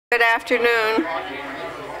Good afternoon.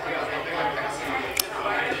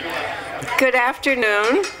 Good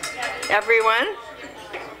afternoon, everyone.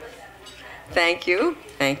 Thank you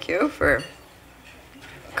for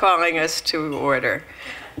calling us to order.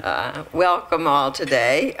 Welcome all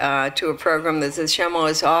today to a program that the Schemmel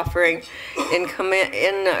is offering in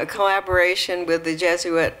collaboration with the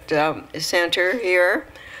Jesuit Center here.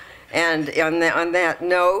 And on that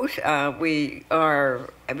note, we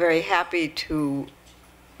are very happy to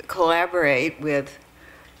collaborate with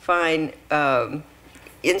fine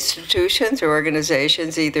institutions or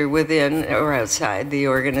organizations, either within or outside the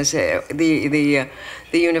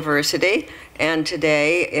university. And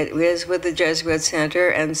today it is with the Jesuit Center,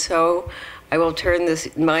 and so I will turn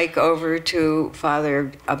this mic over to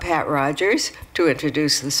Father Pat Rogers to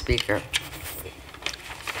introduce the speaker.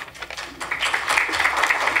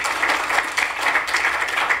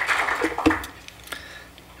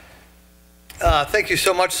 Thank you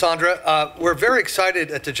so much, Sandra. We're very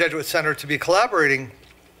excited at the Jesuit Center to be collaborating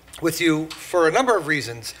with you for a number of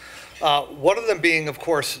reasons. One of them being, of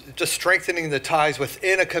course, just strengthening the ties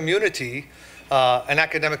within a community, an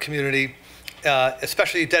academic community,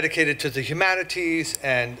 especially dedicated to the humanities,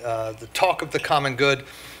 and the talk of the common good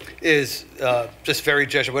is just very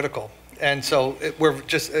Jesuitical. And so we're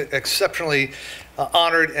just exceptionally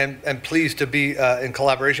honored and pleased to be in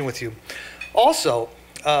collaboration with you. Also,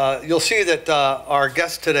 you'll see that our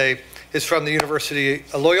guest today is from the university,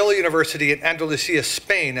 Loyola University in Andalucia,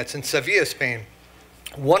 Spain. That's in Seville, Spain.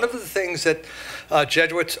 One of the things that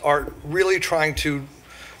Jesuits are really trying to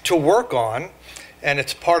work on, and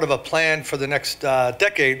it's part of a plan for the next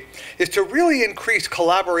decade, is to really increase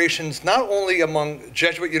collaborations not only among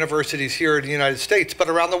Jesuit universities here in the United States, but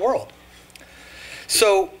around the world.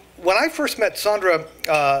 So when I first met Sandra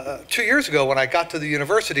 2 years ago, when I got to the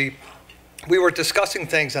university, we were discussing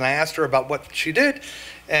things, and I asked her about what she did,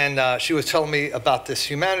 and she was telling me about this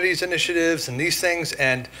humanities initiatives and these things,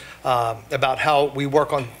 and about how we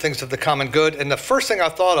work on things of the common good. And the first thing I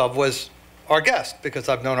thought of was our guest, because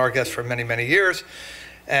I've known our guest for many, many years,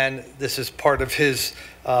 and this is part of his,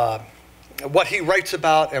 what he writes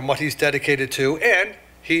about and what he's dedicated to, and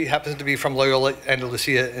he happens to be from Loyola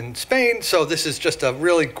Andalucia in Spain, so this is just a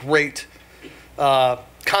really great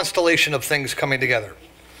constellation of things coming together.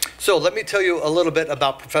 So let me tell you a little bit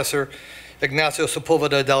about Professor Ignacio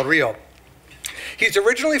Sepulveda del Rio. He's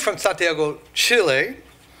originally from Santiago, Chile,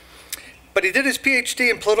 but he did his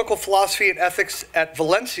PhD in political philosophy and ethics at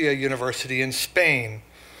Valencia University in Spain.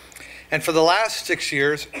 And for the last 6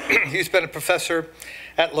 years, he's been a professor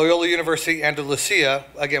at Loyola University Andalucia,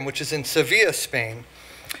 again, which is in Seville, Spain.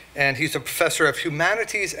 And he's a professor of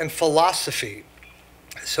humanities and philosophy.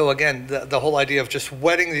 So again, the whole idea of just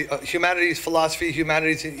wedding the humanities, philosophy,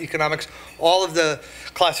 humanities, economics, all of the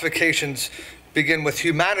classifications begin with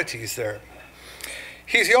humanities there.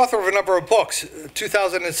 He's the author of a number of books.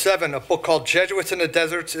 2007, a book called Jesuits in the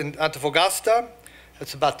Deserts in Antofagasta.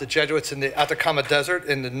 That's about the Jesuits in the Atacama Desert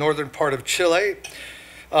in the northern part of Chile.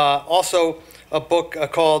 Also a book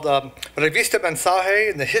called Revista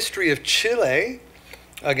Mensaje in the History of Chile.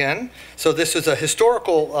 Again, so this is a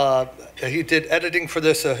historical, he did editing for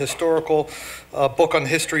this, a historical book on the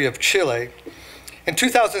history of Chile. In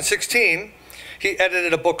 2016, he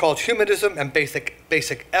edited a book called Humanism and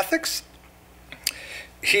Basic Ethics.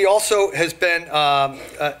 He also has been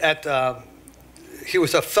he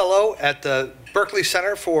was a fellow at the Berkeley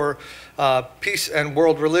Center for Peace and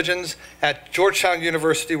World Religions at Georgetown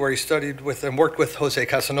University, where he studied with and worked with Jose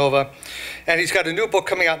Casanova. And he's got a new book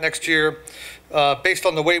coming out next year based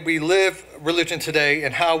on the way we live religion today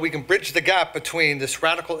and how we can bridge the gap between this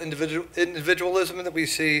radical individualism that we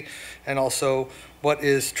see and also what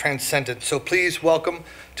is transcendent. So please welcome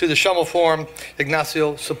to the Schemmel Forum,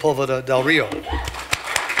 Ignacio Sepulveda del Rio.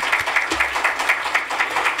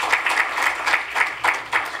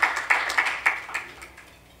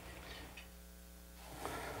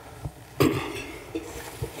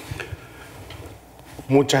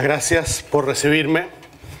 Muchas gracias por recibirme.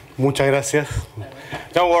 Muchas gracias.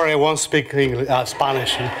 Don't worry, I won't speak English,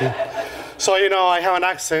 Spanish. So, you know, I have an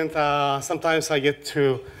accent. Sometimes I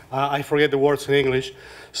forget the words in English.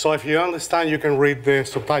 So if you understand, you can read the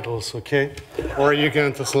subtitles, okay? Or you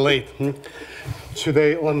can translate.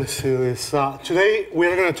 Today, let me see this. Today,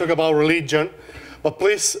 we're going to talk about religion. But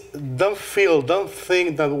please, don't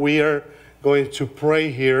think that we are going to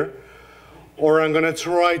pray here. Or I'm going to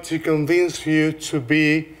try to convince you to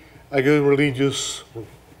be a good religious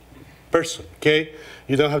person, okay?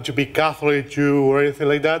 You don't have to be Catholic, Jew, or anything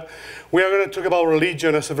like that. We are going to talk about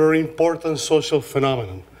religion as a very important social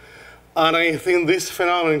phenomenon. And I think this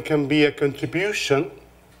phenomenon can be a contribution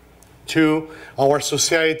to our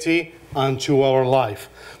society and to our life.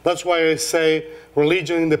 That's why I say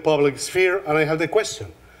religion in the public sphere, and I have the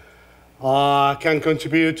question. Can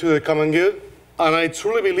contribute to the common good, and I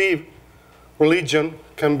truly believe religion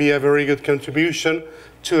can be a very good contribution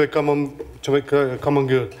to the common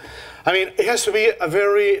good. I mean, it has to be a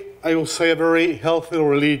very, I will say, a very healthy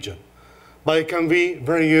religion, but it can be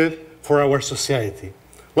very good for our society.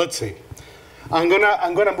 Let's see. I'm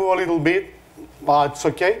gonna move a little bit, but it's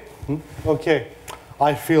okay. Okay,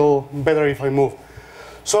 I feel better if I move.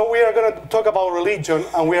 So we are going to talk about religion,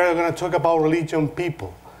 and we are going to talk about religion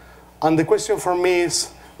people. And the question for me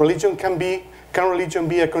is, can religion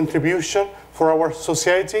be a contribution for our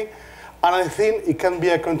society? And I think it can be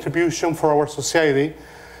a contribution for our society,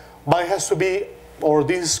 but it has to be, or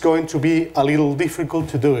this is going to be a little difficult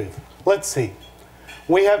to do it. Let's see.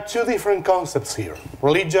 We have two different concepts here,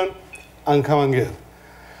 religion and common good.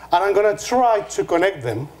 And I'm going to try to connect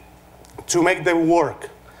them to make them work.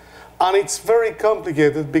 And it's very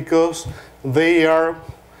complicated because they have,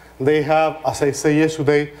 as I said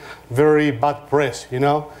yesterday, very bad press, you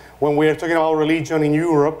know? When we are talking about religion in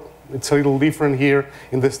Europe, it's a little different here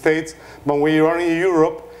in the States, but when you are in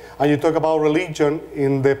Europe and you talk about religion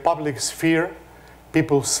in the public sphere,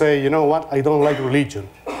 people say, you know what, I don't like religion.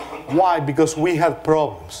 Why? Because we had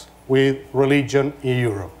problems with religion in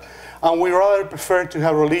Europe. And we rather prefer to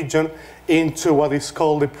have religion into what is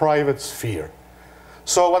called the private sphere.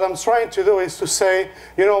 So what I'm trying to do is to say,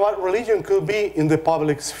 you know what, religion could be in the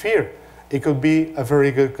public sphere. It could be a very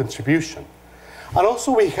good contribution. And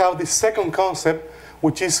also we have the second concept,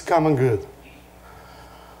 which is common good.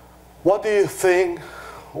 What do you think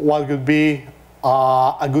what could be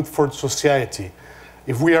a good for society?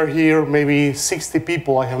 If we are here, maybe 60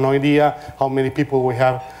 people, I have no idea how many people we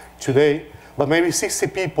have today, but maybe 60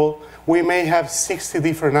 people, we may have 60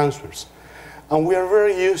 different answers. And we are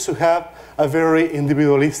very used to have a very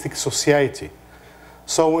individualistic society.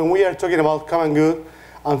 So when we are talking about common good,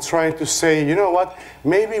 I'm trying to say, you know what,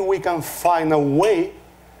 maybe we can find a way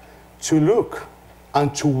to look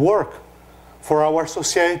and to work for our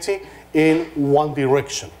society in one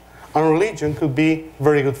direction. And religion could be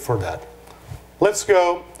very good for that. Let's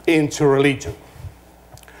go into religion.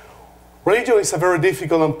 Religion is a very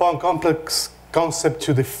difficult and complex concept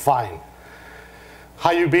to define.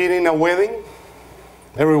 Have you been in a wedding?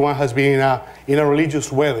 Everyone has been in a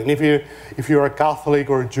religious wedding. If you're a Catholic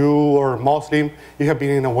or Jew or Muslim, you have been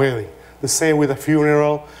in a wedding. The same with a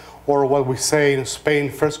funeral, or what we say in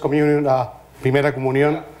Spain, first communion, primera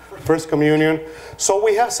comunión, first communion. So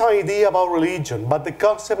we have some idea about religion, but the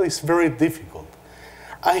concept is very difficult.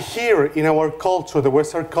 And here in our culture, the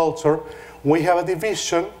Western culture, we have a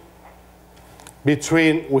division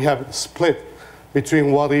between, we have a split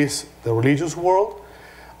between what is the religious world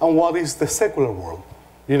and what is the secular world,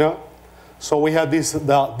 you know? So we have this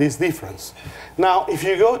difference. Now, if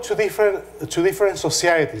you go to different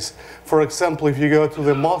societies, for example, if you go to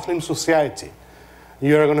the Muslim society,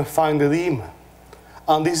 you are going to find the Dima.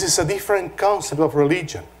 And this is a different concept of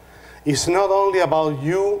religion. It's not only about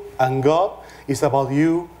you and God, it's about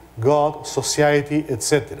you, God, society,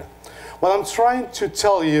 etc. What I'm trying to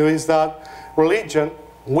tell you is that religion,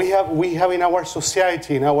 we have in our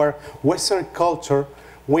society, in our Western culture,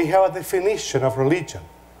 we have a definition of religion.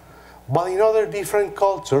 But in other different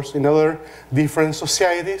cultures, in other different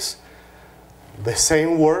societies, the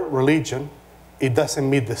same word, religion, it doesn't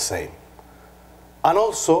mean the same. And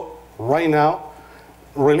also, right now,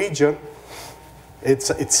 religion,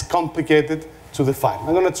 it's complicated to define.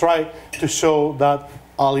 I'm going to try to show that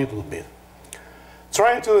a little bit.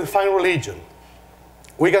 Trying to define religion.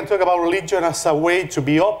 We can talk about religion as a way to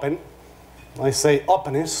be open, I say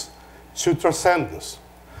openness, to transcendence.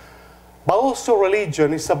 But also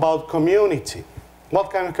religion is about community.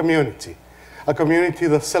 What kind of community? A community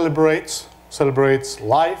that celebrates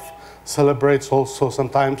life, celebrates also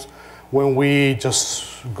sometimes when we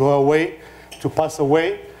just go away, to pass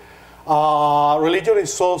away. Religion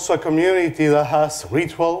is also a community that has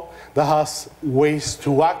ritual, that has ways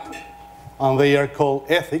to act, and they are called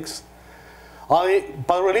ethics.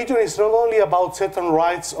 But religion is not only about certain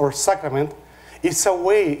rites or sacrament, it's a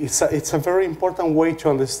way, it's a very important way to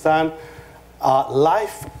understand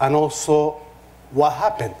life and also what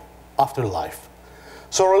happened after life.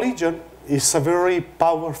 So religion is a very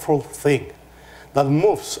powerful thing that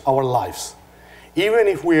moves our lives. Even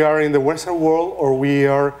if we are in the Western world or we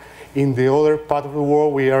are in the other part of the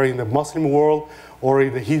world, we are in the Muslim world or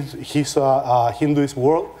in the Hinduist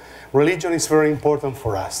world, religion is very important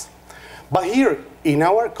for us. But here, in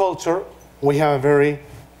our culture, we have a very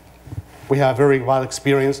bad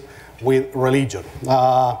experience with religion.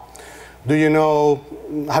 Do you know,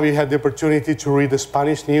 have you had the opportunity to read the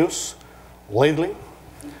Spanish news lately?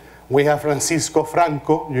 We have Francisco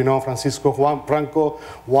Franco. You know, Francisco Juan Franco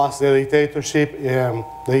was the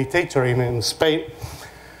dictator in Spain.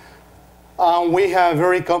 We have a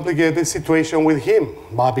very complicated situation with him,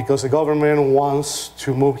 but because the government wants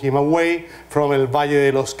to move him away from El Valle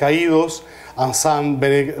de los Caídos, and some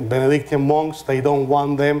Benedictine monks, they don't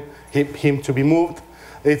want him to be moved.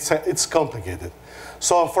 It's complicated.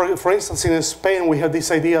 So for instance, in Spain, we have this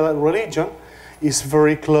idea that religion is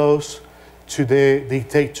very close to the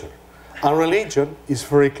dictator, and religion is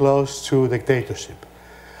very close to dictatorship.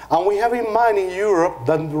 And we have in mind in Europe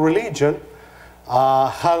that religion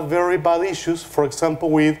had very bad issues, for example,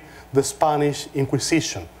 with the Spanish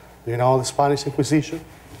Inquisition. Do you know the Spanish Inquisition?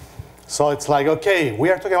 So it's like, okay, we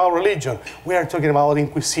are talking about religion, we are talking about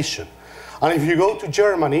Inquisition. And if you go to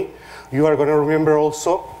Germany, you are going to remember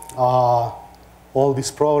also all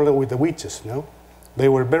this problem with the witches, no? They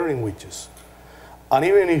were burying witches. And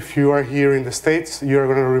even if you are here in the States, you are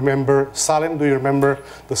going to remember Salem. Do you remember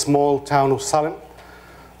the small town of Salem?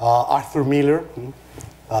 Arthur Miller,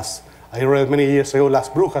 as I read many years ago, Las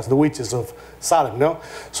Brujas, the witches of Salem, no?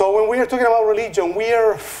 So when we are talking about religion, we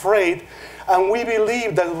are afraid and we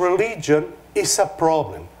believe that religion is a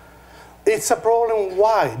problem. It's a problem,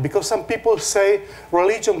 why? Because some people say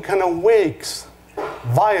religion can awake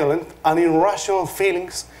violent and irrational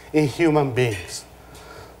feelings in human beings.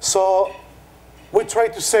 So we try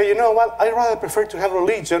to say, you know what, I rather prefer to have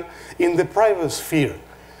religion in the private sphere.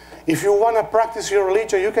 If you want to practice your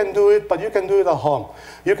religion, you can do it, but you can do it at home.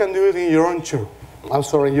 You can do it in your own church.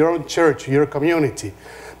 In your own church, your community.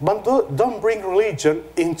 But don't bring religion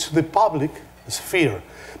into the public sphere,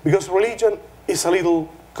 because religion is a little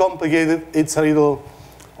complicated. It's a little,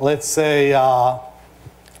 let's say,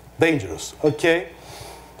 dangerous, okay?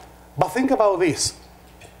 But think about this.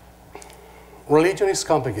 Religion is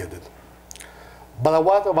complicated. But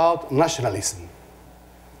what about nationalism?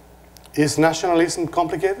 Is nationalism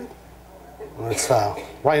complicated?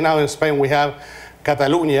 Right now in Spain we have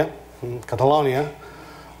Catalonia,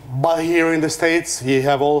 but here in the States you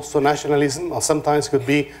have also nationalism, and sometimes could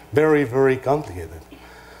be very, very complicated.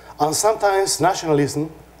 And sometimes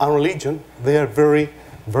nationalism and religion, they are very,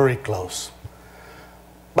 very close.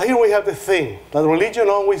 But here we have the thing, that religion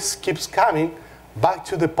always keeps coming back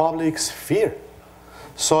to the public sphere.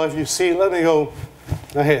 So if you see, let me go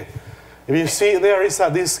ahead. If you see, there is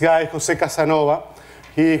this guy, José Casanova.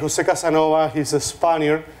 José Casanova, he's a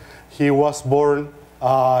Spaniard. He was born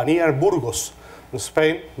near Burgos, in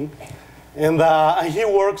Spain. And he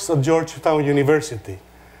works at Georgetown University.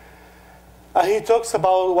 He talks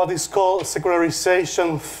about what is called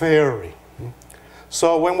secularization theory.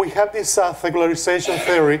 So when we have this secularization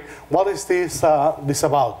theory, what is this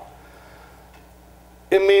about?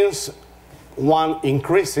 It means, one,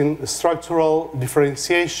 increasing structural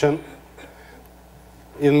differentiation.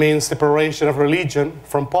 It means separation of religion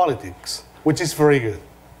from politics, which is very good,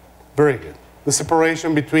 very good. The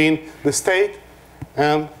separation between the state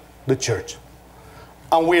and the church.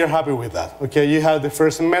 And we are happy with that. Okay, you have the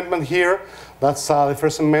First Amendment here. That's the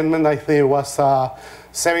First Amendment, I think it was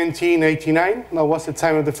 1789. That was the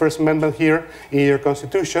time of the First Amendment here in your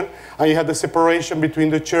Constitution. And you have the separation between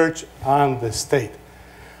the church and the state.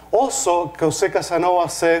 Also, José Casanova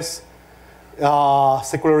says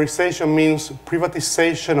secularization means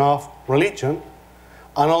privatization of religion,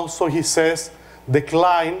 and also he says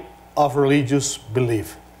decline of religious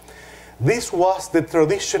belief. This was the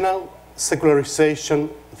traditional secularization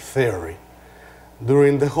theory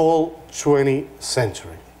during the whole 20th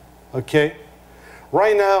century. Okay?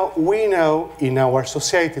 Right now, we know in our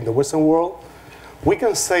society, in the Western world, we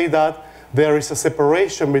can say that there is a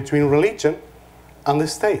separation between religion and the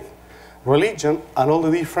state. Religion and all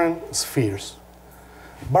the different spheres.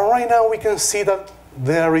 But right now we can see that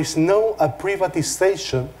there is no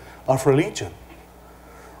privatization of religion.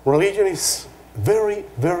 Religion is very,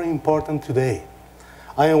 very important today.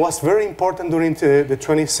 And it was very important during the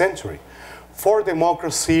 20th century. For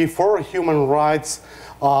democracy, for human rights,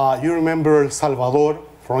 you remember El Salvador,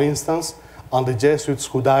 for instance, and the Jesuits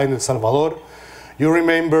who died in El Salvador. You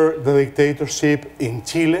remember the dictatorship in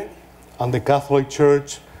Chile and the Catholic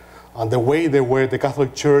Church, and the way the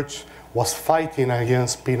Catholic Church was fighting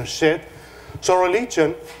against Pinochet. So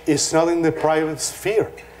religion is not in the private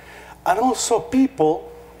sphere. And also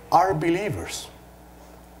people are believers.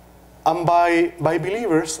 And by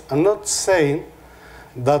believers, I'm not saying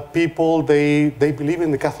that people, they believe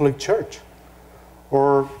in the Catholic Church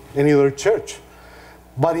or any other church.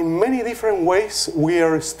 But in many different ways, we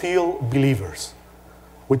are still believers,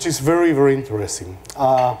 which is very, very interesting.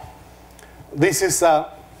 This is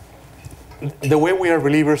the way we are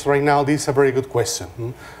believers right now, this is a very good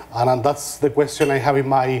question. And that's the question I have in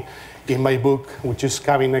my book, which is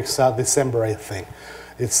coming next December, I think.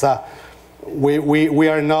 It's we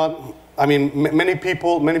are not. I mean, many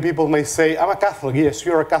people may say, "I'm a Catholic." Yes,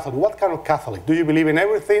 you're a Catholic. What kind of Catholic? Do you believe in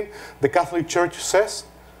everything the Catholic Church says?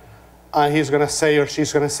 And he's going to say, or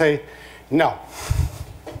she's going to say, "No,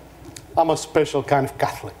 I'm a special kind of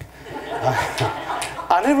Catholic."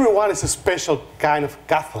 And everyone is a special kind of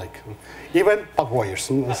Catholic, even pub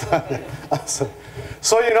warriors.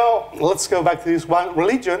 So, you know, let's go back to this one.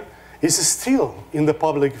 Religion is still in the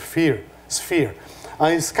public sphere.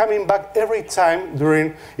 And it's coming back every time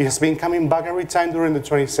it has been coming back every time during the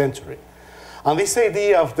 20th century. And this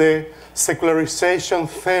idea of the secularization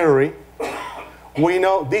theory, we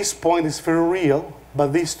know this point is very real,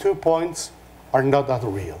 but these 2 points are not that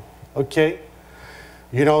real, okay?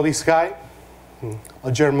 You know this guy,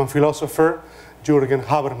 a German philosopher, Jürgen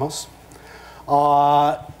Habermas.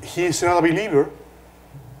 He's not a believer,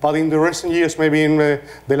 but in the recent years, maybe in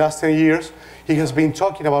the last 10 years, he has been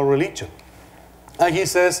talking about religion. And he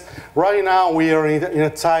says, right now we are in a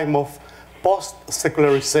time of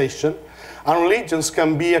post-secularization, and religions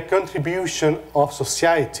can be a contribution of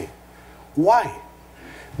society. Why?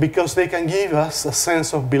 Because they can give us a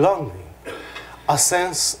sense of belonging, a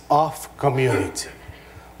sense of community.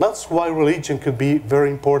 That's why religion could be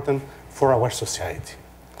very important for our society.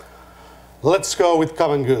 Let's go with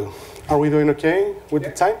common good. Are we doing okay with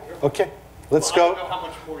the time? Okay, let's go. I don't know how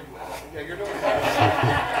much more you have. Yeah, you're doing fine.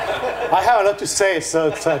 I have a lot to say, so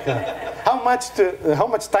it's like, how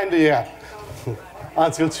much time do you have?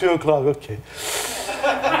 Until 2 o'clock, okay.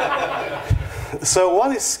 So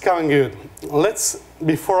what is common good?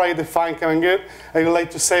 Before I define common good, I would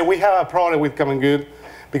like to say we have a problem with common good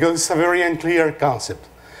because it's a very unclear concept.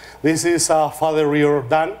 This is Father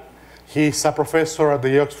Riordan. He's a professor at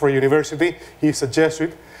the Oxford University. He's a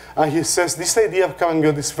Jesuit. And he says this idea of common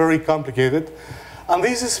good is very complicated. And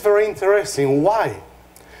this is very interesting. Why?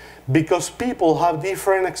 Because people have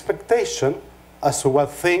different expectations as to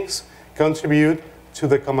what things contribute to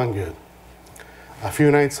the common good. A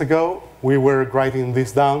few nights ago, we were writing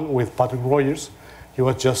this down with Patrick Rogers. He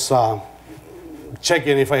was just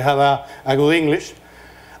checking if I had a good English.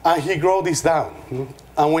 And he wrote this down.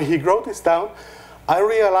 And when he wrote this down, I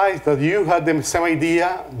realized that you had the same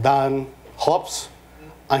idea than Hobbes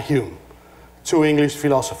and Hume, 2 English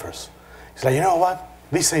philosophers. It's like, you know what?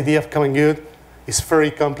 This idea of common good is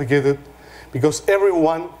very complicated because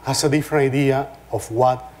everyone has a different idea of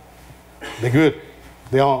what the good,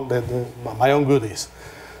 my own good is.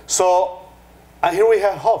 So, and here we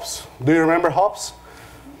have Hobbes. Do you remember Hobbes?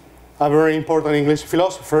 A very important English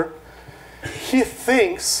philosopher. He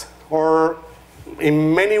thinks, or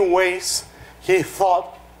in many ways, he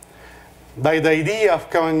thought that the idea of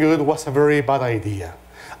common good was a very bad idea.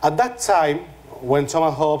 At that time, when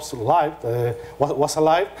Thomas Hobbes was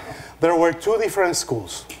alive, there were 2 different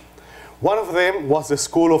schools. One of them was the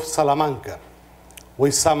school of Salamanca,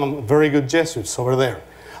 with some very good Jesuits over there.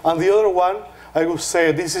 And the other one, I would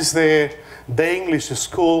say, this is the English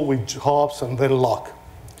school with Hobbes and then Locke.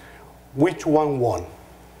 Which one won?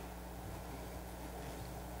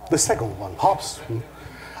 The second one, Hobbes.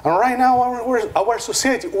 And right now, our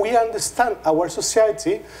society, we understand our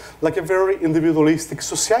society like a very individualistic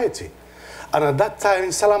society. And at that time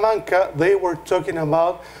in Salamanca, they were talking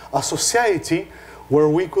about a society where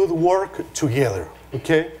we could work together,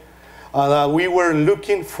 okay? We were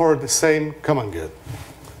looking for the same common good.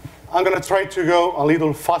 I'm going to try to go a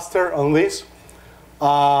little faster on this.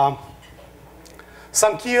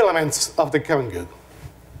 Some key elements of the common good.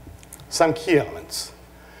 Some key elements.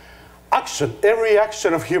 Action. Every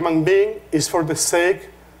action of human being is for the sake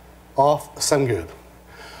of some good.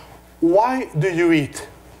 Why do you eat?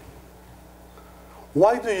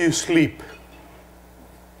 Why do you sleep?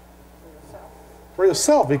 For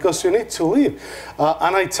yourself, because you need to live.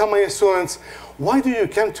 And I tell my students, why do you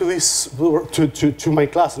come to this to my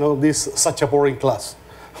class? No, this is such a boring class.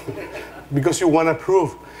 Because you want to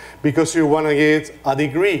prove, because you want to get a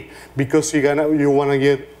degree, because you want to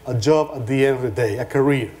get a job at the end of the day, a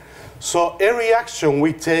career. So every action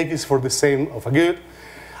we take is for the same of a good.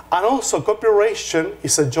 And also cooperation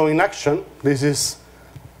is a joint action. This is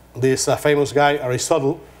this famous guy,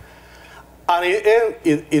 Aristotle. And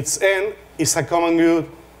its end is a common good.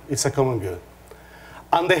 It's a common good.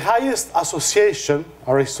 And the highest association,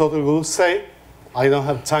 Aristotle will say, I don't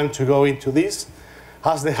have time to go into this,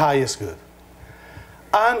 has the highest good.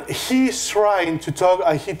 And he's trying to talk,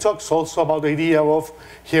 he talks also about the idea of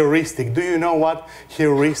heuristic. Do you know what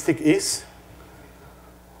heuristic is?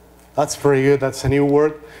 That's very good, that's a new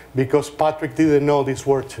word, because Patrick didn't know this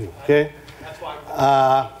word too, okay?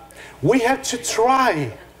 We had to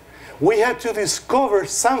try. We had to discover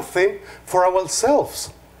something for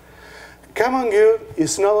ourselves. Common good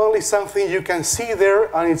is not only something you can see there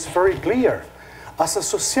and it's very clear. As a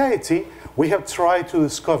society, we have tried to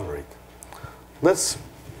discover it.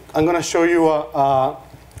 I'm going to show you a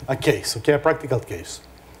case, okay, a practical case.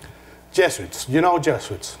 Jesuits, you know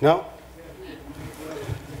Jesuits, no?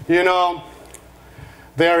 You know,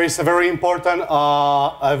 there is a very important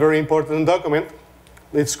document.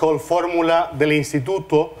 It's called Fórmula del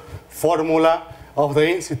Instituto, Formula of the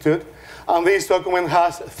Institute. And this document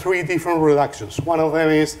has 3 different redactions. One of them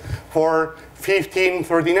is for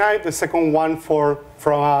 1539, the second one from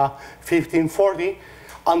 1540,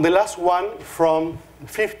 and the last one from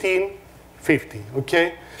 1550,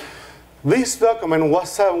 okay? This document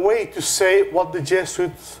was a way to say what the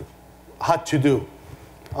Jesuits had to do.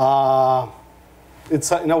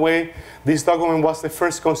 In a way, this document was the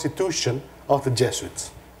first constitution of the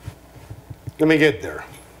Jesuits. Let me get there.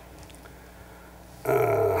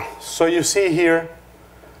 So you see here,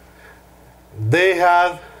 they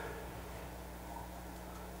had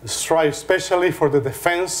strive especially for the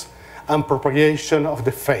defense and propagation of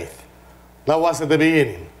the faith. That was at the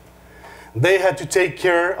beginning. They had to take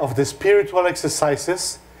care of the spiritual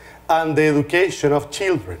exercises and the education of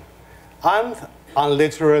children and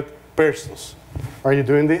unlettered persons. Are you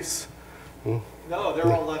doing this? No,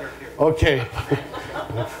 they're all lettered here. Okay.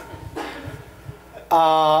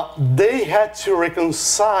 They had to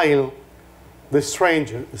reconcile the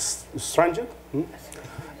stranger?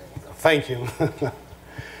 Thank you.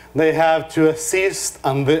 They have to assist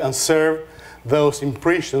and serve those in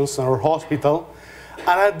prisons or hospital.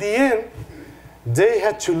 And at the end, they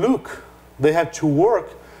had to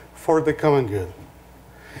work for the common good.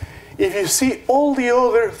 If you see all the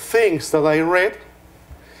other things that I read,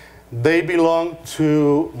 they belong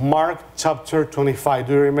to Mark chapter 25.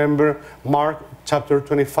 Do you remember Mark chapter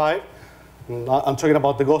 25? I'm talking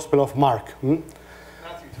about the Gospel of Mark.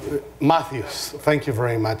 Matthew. Thank you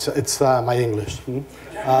very much. It's my English.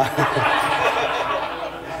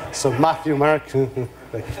 So Matthew, Mark,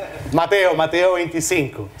 Mateo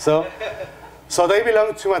 25. So they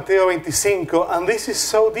belong to Mateo 25, and this is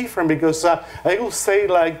so different because I would say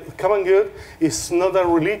like common good is not a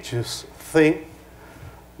religious thing,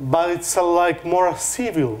 but it's more a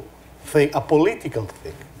civil thing, a political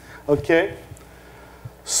thing, okay?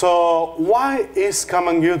 So why is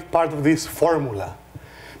common good part of this formula?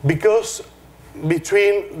 Because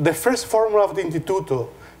between the first formula of the Instituto,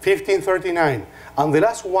 1539, and the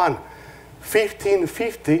last one,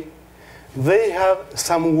 1550, they have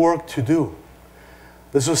some work to do.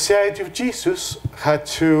 The Society of Jesus had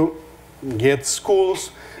to get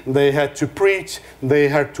schools, they had to preach, they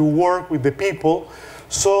had to work with the people.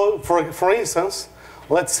 So, for instance,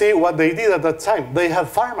 let's see what they did at that time. They had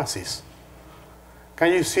pharmacies.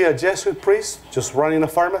 Can you see a Jesuit priest just running a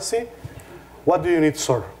pharmacy? What do you need,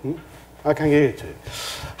 sir? I can give it to you.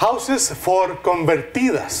 Houses for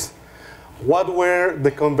convertidas. What were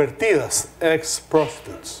the convertidas?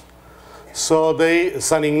 Ex-prostitutes. So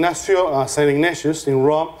Saint Ignatius in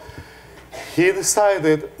Rome, he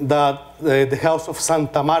decided that the house of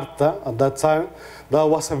Santa Marta at that time, that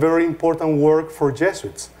was a very important work for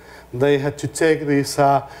Jesuits. They had to take this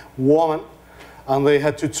woman and they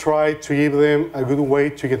had to try to give them a good way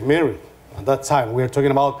to get married. At that time, we are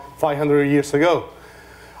talking about 500 years ago.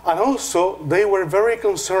 And also, they were very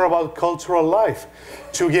concerned about cultural life,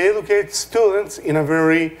 to educate students in a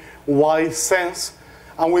very wide sense,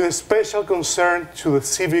 and with a special concern to the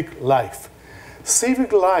civic life.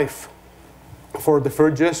 Civic life for the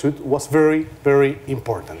first Jesuit was very, very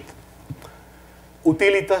important.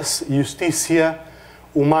 Utilitas Justitia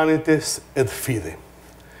Humanities et Fide.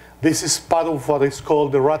 This is part of what is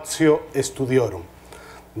called the Ratio Studiorum.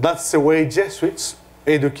 That's the way Jesuits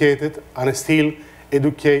educated and still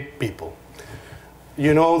educate people.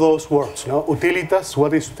 You know those words, no? Utilitas,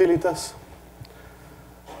 what is utilitas?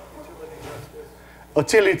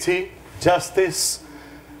 Utility, justice,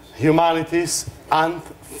 humanities, and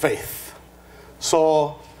faith.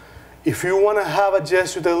 So, if you want to have a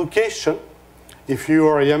Jesuit education, if you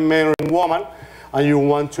are a young man or woman, and you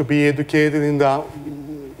want to be educated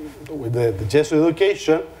with the Jesuit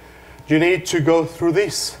education, you need to go through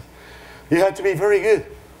this. You have to be very good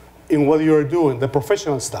in what you are doing, the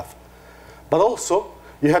professional stuff. But also,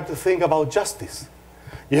 you have to think about justice.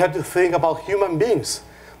 You have to think about human beings.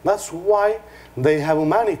 That's why they have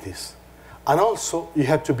humanities. And also, you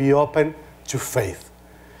have to be open to faith.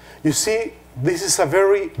 You see, this is a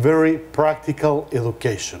very, very practical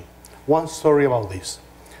education. One story about this.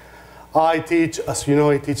 I teach, as you know,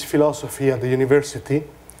 I teach philosophy at the university.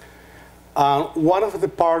 One of the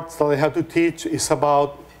parts that I have to teach is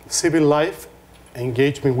about civil life,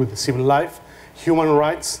 engagement with the civil life, human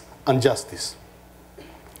rights, and justice.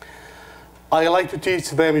 I like to teach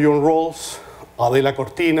them John Rawls, Adela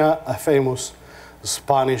Cortina, a famous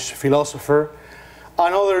Spanish philosopher,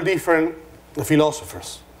 and other different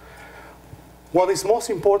philosophers. What is most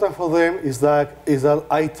important for them is that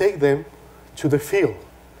I take them to the field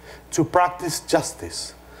to practice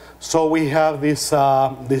justice. So we have this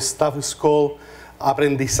stuff is called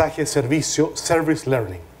aprendizaje servicio, service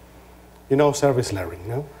learning. You know service learning,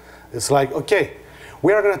 no? It's like, okay,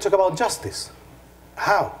 we are going to talk about justice.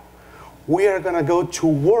 How? We are going to go to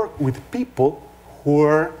work with people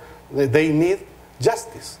who they need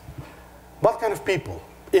justice. What kind of people?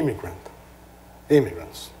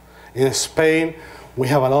 Immigrants. In Spain, we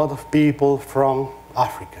have a lot of people from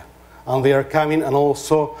Africa, and they are coming, and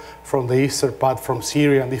also from the eastern part, from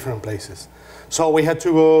Syria and different places. So we had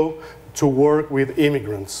to go to work with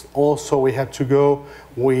immigrants. Also, we had to go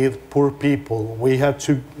with poor people. We had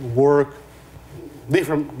to work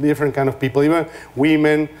different kind of people, even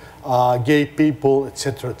women, gay people,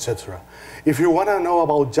 etc., etc. If you want to know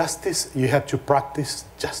about justice, you have to practice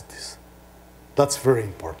justice. That's very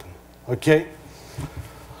important, okay?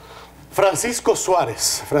 Francisco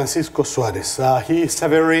Suarez. He is a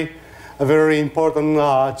very important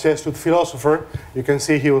Jesuit philosopher. You can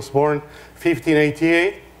see he was born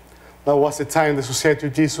 1588. That was the time the Society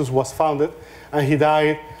of Jesus was founded. And he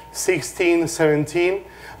died 1617,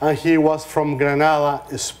 and he was from Granada,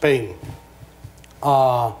 Spain.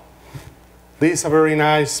 This is a very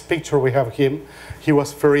nice picture we have of him. He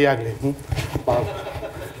was very ugly,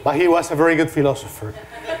 but he was a very good philosopher.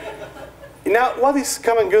 Now, what is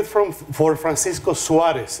common good for Francisco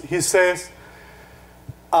Suarez? He says,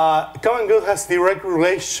 common good has direct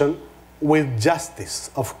relation with justice,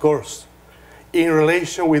 of course, in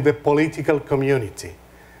relation with the political community.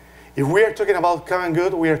 If we are talking about common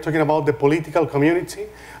good, we are talking about the political community,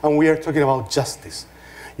 and we are talking about justice.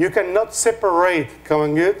 You cannot separate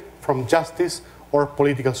common good from justice or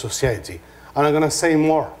political society. And I'm going to say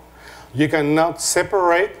more. You cannot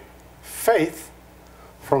separate faith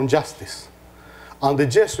from justice. And the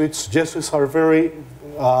Jesuits are very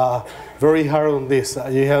hard on this.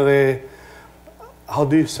 You have the, how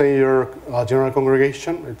do you say your general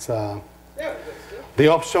congregation? It's the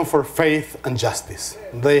option for faith and justice.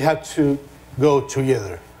 They have to go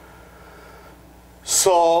together.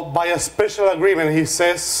 So by a special agreement, he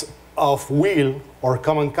says, of will or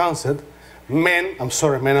common consent, men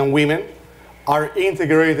and women are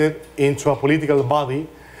integrated into a political body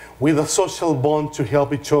with a social bond to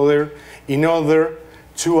help each other in order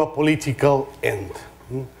to a political end.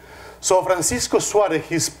 So Francisco Suarez,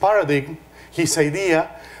 his paradigm, his idea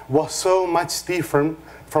was so much different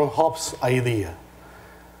from Hobbes' idea.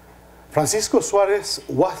 Francisco Suarez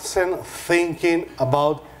wasn't thinking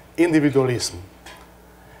about individualism.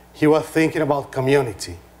 He was thinking about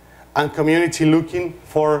community, and community looking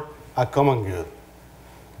for a common good.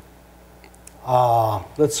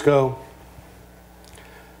 Let's go.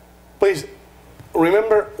 Please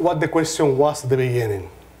remember what the question was at the beginning.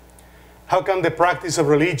 How can the practice of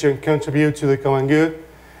religion contribute to the common good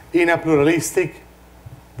in a pluralistic,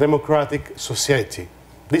 democratic society?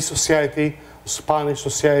 This society, Spanish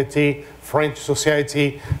society, French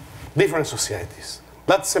society, different societies.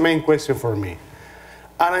 That's the main question for me.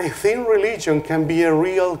 And I think religion can be a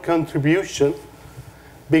real contribution,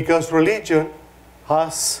 because religion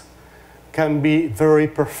can be very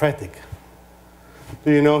prophetic.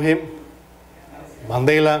 Do you know him?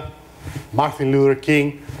 Mandela, Martin Luther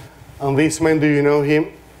King, and these men, do you know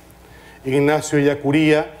him? Ignacio,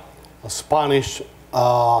 a Spanish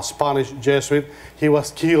Jesuit. He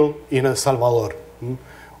was killed in El Salvador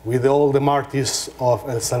with all the martyrs of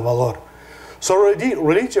El Salvador. So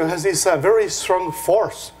religion has this very strong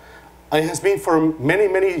force, and it has been for many,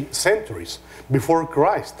 many centuries before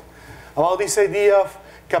Christ, about this idea of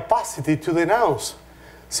capacity to denounce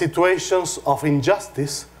situations of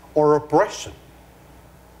injustice or oppression.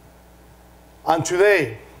 And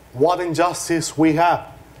today, what injustice we have?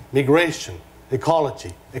 Migration,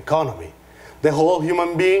 ecology, economy, the whole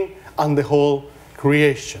human being and the whole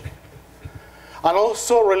creation. And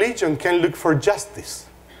also religion can look for justice.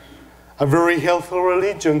 A very healthy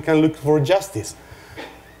religion can look for justice.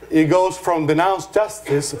 It goes from denounce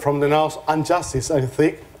justice, from denounce injustice, I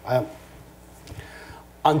think.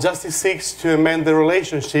 Injustice seeks to amend the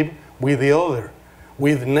relationship with the other,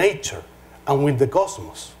 with nature, and with the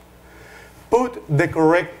cosmos. Put the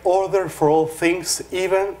correct order for all things,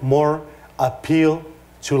 even more appeal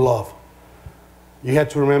to love. You have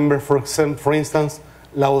to remember, for instance,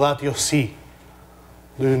 Laudatio Si.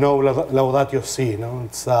 Do you know Laudatio Si? No?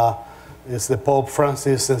 It's the Pope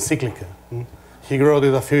Francis encyclica. He wrote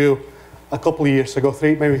it a couple of years ago,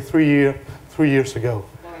 maybe three years ago.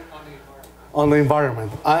 On the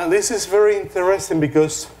environment. And this is very interesting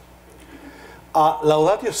because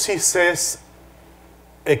Laudatio Si says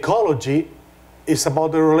ecology is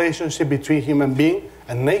about the relationship between human being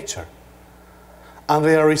and nature. And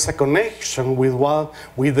there is a connection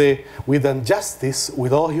with injustice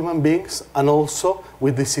with all human beings and also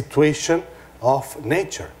with the situation of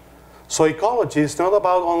nature. So ecology is not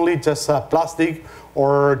about only just plastic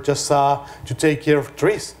or just to take care of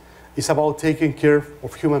trees. It's about taking care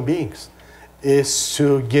of human beings. It's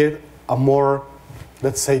to get a more,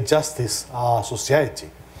 let's say, justice society.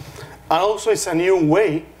 And also it's a new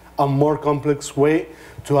way, a more complex way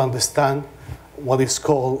to understand what is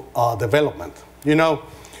called development. You know,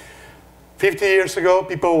 50 years ago,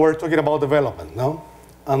 people were talking about development, no?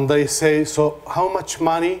 And they say, so how much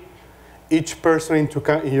money each person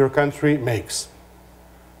in your country makes?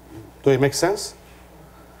 Do it make sense?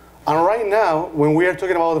 And right now, when we are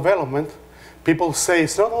talking about development, people say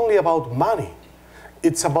it's not only about money,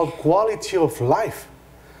 it's about quality of life,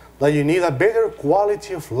 that you need a better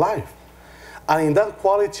quality of life. And in that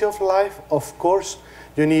quality of life, of course,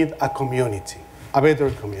 you need a community, a better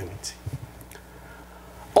community.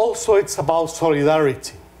 Also, it's about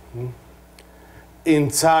solidarity. In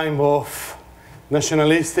time of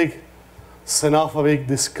nationalistic, xenophobic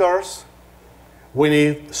discourse, we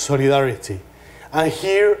need solidarity. And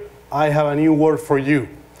here, I have a new word for you,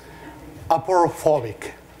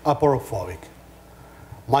 aporophobic. Aporophobic.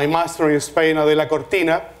 My master in Spain, Adela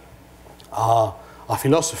Cortina, a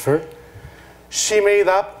philosopher, she made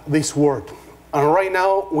up this word. And right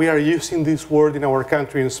now, we are using this word in our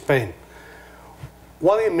country in Spain.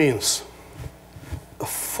 What it means?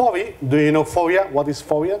 Phobia, do you know phobia? What is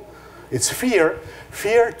phobia? It's fear.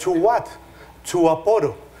 Fear to what? To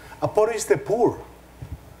aporo. Aporo is the poor.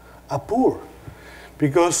 A poor.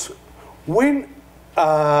 Because when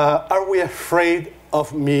are we afraid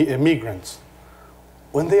of immigrants?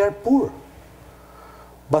 When they are poor.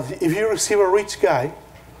 But if you receive a rich guy,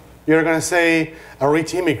 you're going to say, a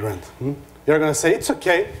rich immigrant. You're going to say, it's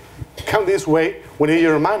okay, come this way, we need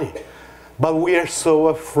your money. But we are so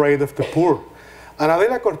afraid of the poor. And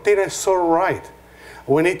Adela Cortina is so right.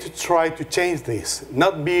 We need to try to change this,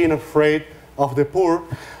 not being afraid of the poor,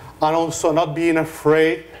 and also not being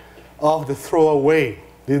afraid of the throwaway.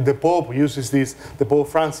 The Pope uses this, the Pope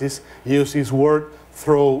Francis uses this word,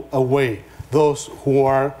 throw away, those who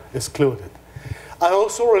are excluded. And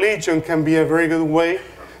also religion can be a very good way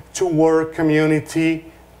to work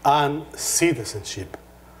community and citizenship.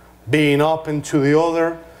 Being open to the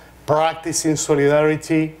other, practicing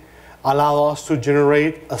solidarity, allow us to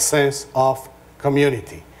generate a sense of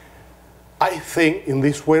community. I think in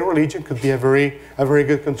this way religion could be a very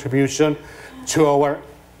good contribution to our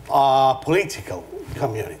political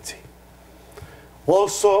community.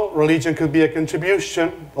 Also, religion could be a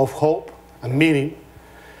contribution of hope and meaning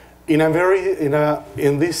in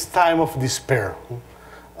this time of despair.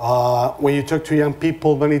 When you talk to young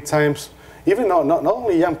people many times, even not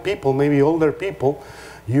only young people, maybe older people,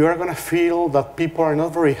 you are going to feel that people are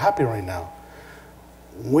not very happy right now.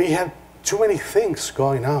 We have too many things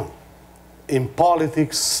going on in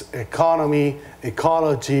politics, economy,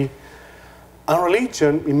 ecology, and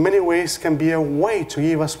religion in many ways can be a way to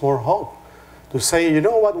give us more hope. To say, you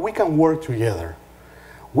know what, we can work together.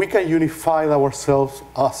 We can unify ourselves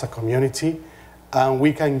as a community and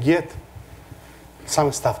we can get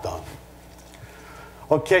some stuff done.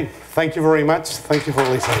 Okay, thank you very much. Thank you for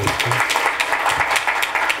listening.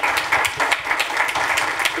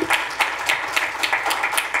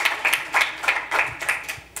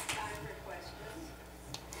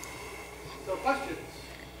 So questions?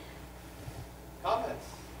 Comments?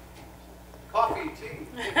 Coffee, tea?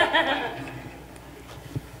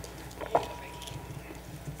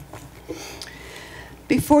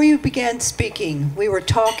 Before you began speaking, we were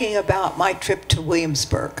talking about my trip to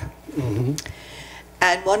Williamsburg. Mm-hmm.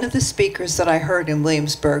 And one of the speakers that I heard in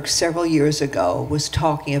Williamsburg several years ago was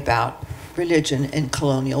talking about religion in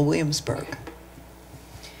colonial Williamsburg.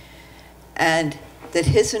 And that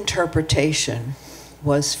his interpretation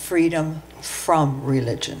was freedom from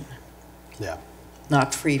religion, Yeah.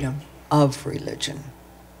 not freedom of religion.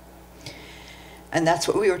 And that's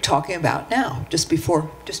what we were talking about now, just before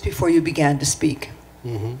you began to speak.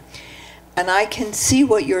 Mm-hmm. And I can see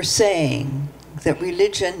what you're saying, that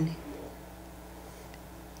religion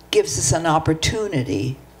gives us an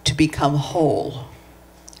opportunity to become whole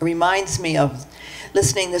reminds me of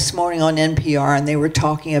listening this morning on NPR, and they were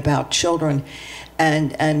talking about children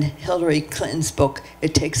and Hillary Clinton's book,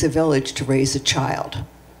 It Takes a Village to Raise a Child.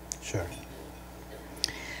 Sure.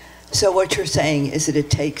 So what you're saying is that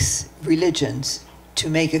it takes religions to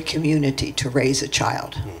make a community to raise a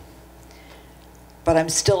child. But I'm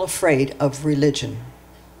still afraid of religion.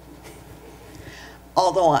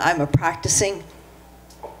 Although I'm a practicing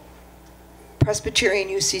Presbyterian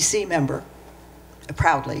UCC member,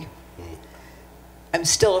 proudly, I'm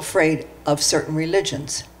still afraid of certain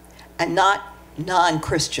religions, and not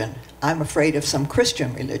non-Christian. I'm afraid of some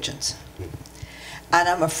Christian religions. And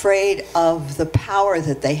I'm afraid of the power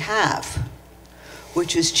that they have,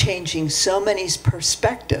 which is changing so many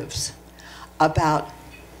perspectives about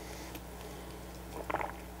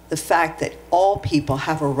the fact that all people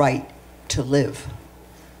have a right to live.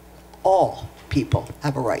 All people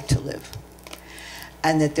have a right to live.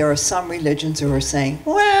 And that there are some religions who are saying,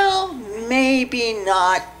 well, maybe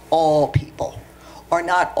not all people, or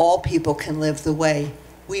not all people can live the way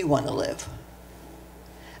we want to live.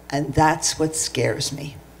 And that's what scares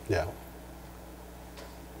me. Yeah.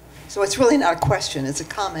 So it's really not a question, it's a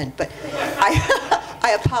comment, but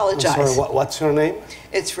I apologize. I'm sorry, what's your name?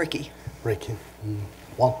 It's Ricky. Ricky.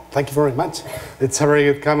 Well, thank you very much. It's a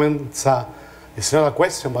very good comment. It's not a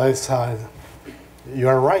question, but you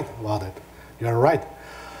are right about it. You are right.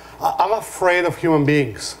 I'm afraid of human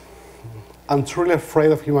beings. I'm truly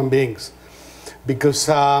afraid of human beings because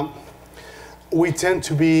we tend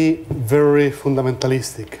to be very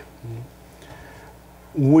fundamentalistic.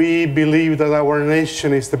 We believe that our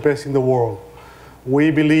nation is the best in the world.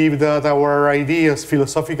 We believe that our ideas,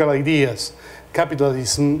 philosophical ideas,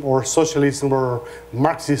 capitalism or socialism or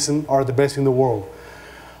Marxism are the best in the world.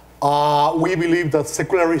 We believe that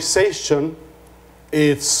secularization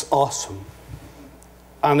is awesome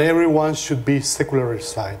and everyone should be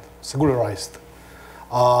secularized.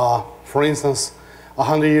 For instance,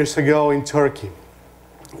 100 years ago in Turkey,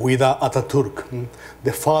 with Atatürk,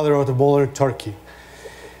 the father of the modern Turkey,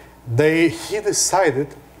 he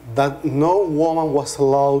decided that no woman was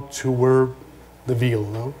allowed to wear the veil,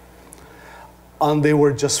 no? And they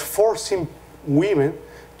were just forcing women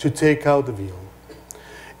to take out the veil.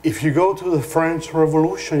 If you go to the French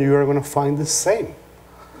Revolution, you are going to find the same.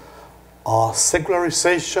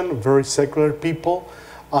 Secularization, very secular people,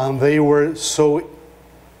 and they were so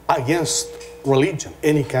against religion,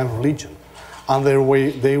 any kind of religion, and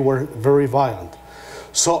they were very violent.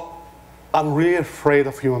 So I'm really afraid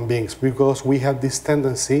of human beings because we have this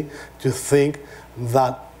tendency to think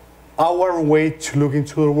that our way to look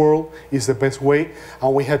into the world is the best way,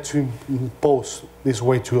 and we have to impose this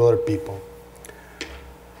way to other people.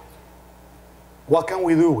 What can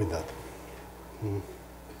we do with that?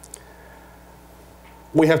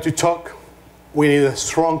 We have to talk. We need a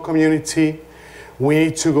strong community. We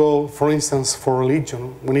need to go, for instance, for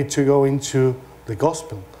religion, we need to go into the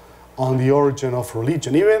gospel on the origin of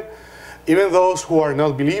religion. Even those who are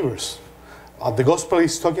not believers, the gospel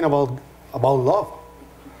is talking about love,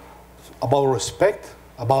 about respect,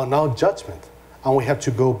 about no judgment, and we have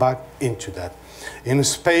to go back into that. In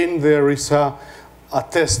Spain, there is a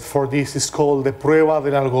test for this. It's called the prueba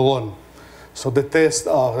del algodón, so the test,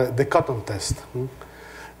 the cotton test.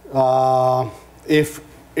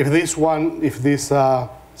 If this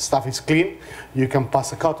stuff is clean, you can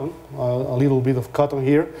pass a cotton, a little bit of cotton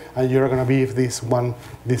here, and you're going to be if this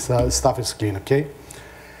stuff is clean, okay?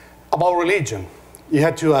 About religion, you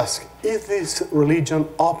had to ask, is this religion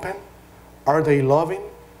open? Are they loving?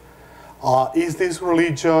 Is this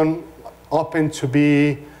religion open to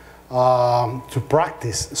be, to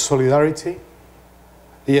practice solidarity?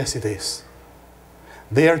 Yes, it is.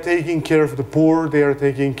 They are taking care of the poor, they are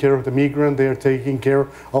taking care of the migrant, they are taking care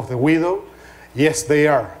of the widow. Yes, they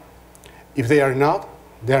are. If they are not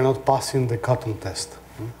passing the cotton test.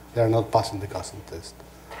 They are not passing the cotton test.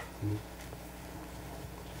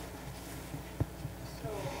 So,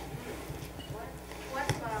 what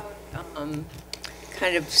about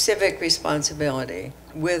kind of civic responsibility,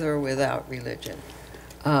 with or without religion?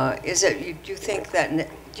 Do you think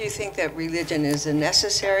that religion is a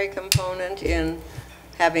necessary component in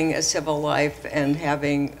having a civil life and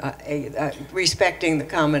having respecting the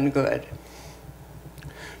common good?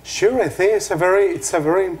 Sure, I think it's a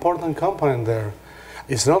very important component there.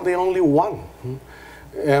 It's not the only one.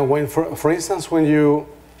 For instance, when you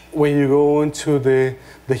go into the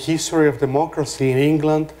history of democracy in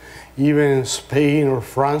England, even in Spain or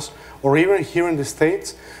France, or even here in the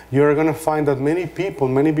States, you're going to find that many people,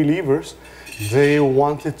 many believers, they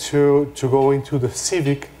wanted to go into the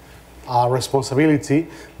civic responsibility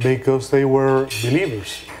because they were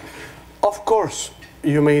believers. Of course,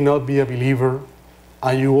 you may not be a believer,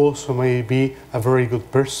 and you also may be a very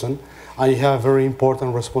good person, and you have a very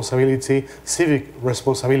important responsibility, civic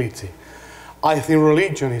responsibility. I think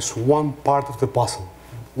religion is one part of the puzzle.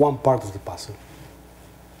 One part of the puzzle.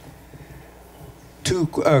 Two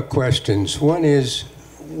questions. One is,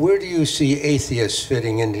 where do you see atheists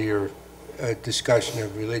fitting into your discussion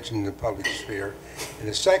of religion in the public sphere? And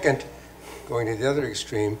the second, going to the other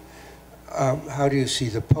extreme, how do you see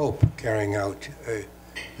the Pope carrying out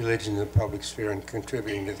religion in the public sphere and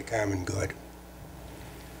contributing to the common good?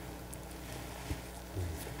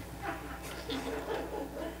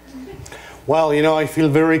 Well, you know, I feel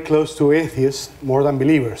very close to atheists more than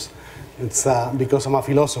believers. It's because I'm a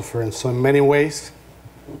philosopher, and so in many ways,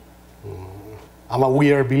 I'm a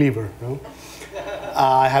weird believer. No?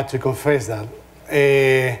 I had to confess that.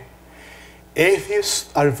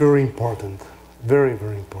 Atheists are very important, very,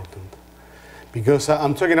 very important. Because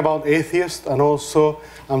I'm talking about atheists, and also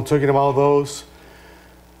I'm talking about those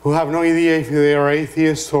who have no idea if they are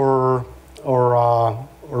atheists or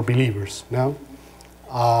believers. No?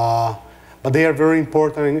 But they are very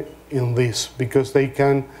important in this because they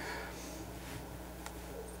can.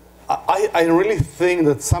 I really think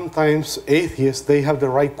that sometimes atheists, they have the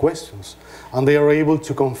right questions and they are able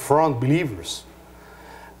to confront believers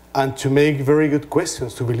and to make very good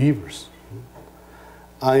questions to believers.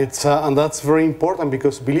 And that's very important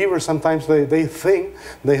because believers sometimes they think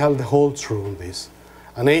they have the whole truth in this.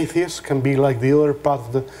 An atheist can be like the other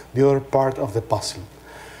part of the puzzle.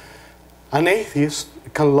 An atheist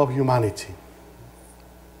can love humanity.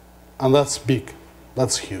 And that's big,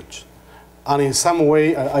 that's huge. And in some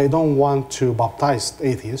way, I don't want to baptize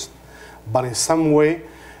atheists, but in some way,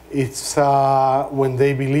 it's when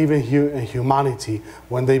they believe in humanity,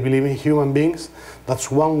 when they believe in human beings, that's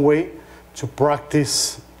one way to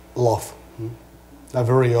practice love, a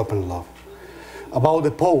very open love. About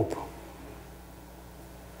the Pope,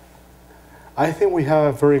 I think we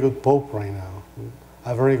have a very good Pope right now,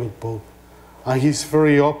 a very good Pope, and he's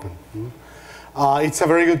very open. It's a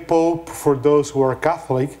very good Pope for those who are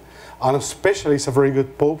Catholic, and especially it's a very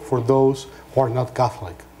good Pope for those who are not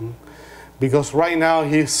Catholic. Because right now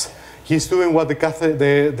he's doing what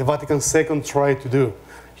the Vatican II tried to do.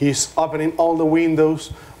 He's opening all the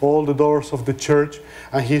windows, all the doors of the church,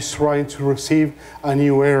 and he's trying to receive a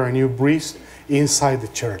new air, a new breeze inside the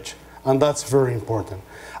church. And that's very important.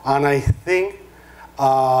 And I think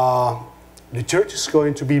the church is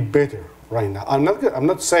going to be better right now. I'm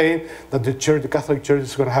not saying that the Catholic Church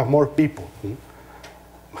is going to have more people.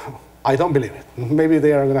 I don't believe it. Maybe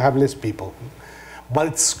they are going to have less people. But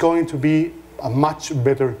it's going to be a much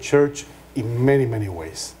better church in many, many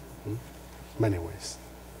ways. Many ways.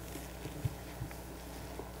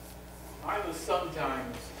 I'm a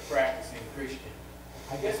sometimes practicing Christian.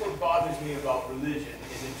 I guess what bothers me about religion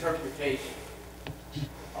is interpretation.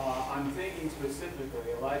 I'm thinking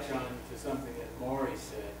specifically, I'll latch on to something that Maury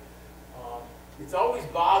said. It's always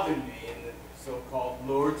bothered me in the so-called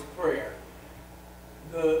Lord's Prayer,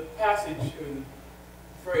 the passage or the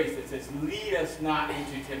phrase that says, "Lead us not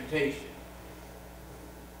into temptation."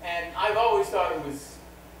 And I've always thought it was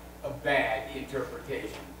a bad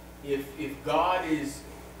interpretation. If God is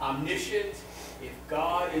omniscient, if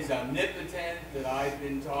God is omnipotent, that I've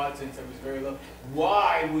been taught since I was very little,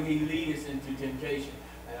 why would he lead us into temptation?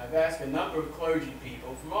 And I've asked a number of clergy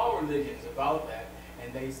people from all religions about that,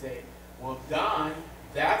 and they say, well, Don,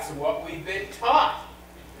 that's what we've been taught.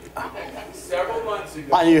 Several months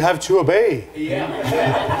ago. And you have to obey. Yeah.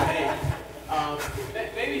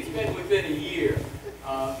 Maybe it's been within a year.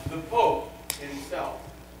 The Pope himself,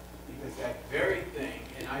 because that very thing,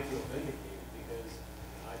 and I feel vindicated because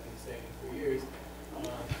I've been saying it for years,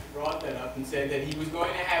 brought that up and said that he was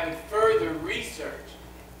going to have it further researched.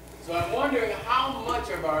 So I'm wondering how much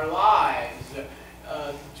of our lives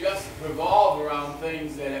just revolve around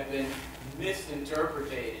things that have been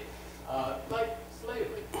misinterpreted, like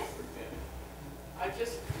slavery, for example. I'd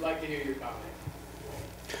just like to hear your comment.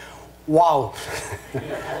 Wow.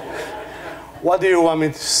 What do you want me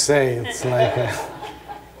to say? It's like...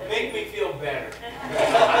 Make me feel better.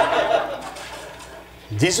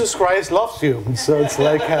 Jesus Christ loves you. So it's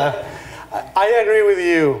like... I agree with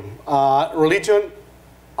you. Religion,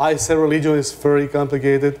 I say religion is very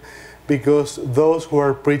complicated because those who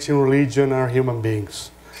are preaching religion are human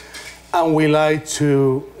beings. And we like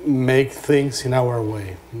to make things in our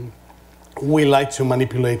way. We like to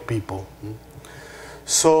manipulate people.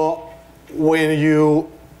 So when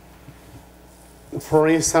you, for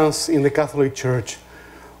instance, in the Catholic Church,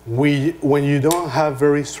 when you don't have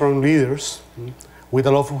very strong leaders with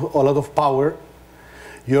a lot of power,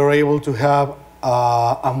 you're able to have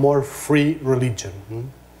a more free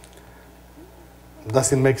religion.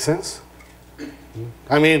 Does it make sense?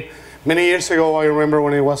 I mean, many years ago, I remember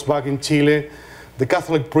when I was back in Chile, the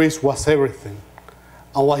Catholic priest was everything.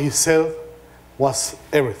 And what he said was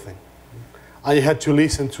everything. And you had to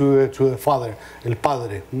listen to the Father, El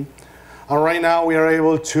Padre. And right now we are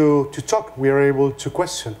able to talk, we are able to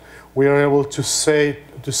question, we are able to say,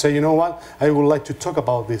 you know what, I would like to talk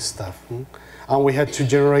about this stuff. And we had to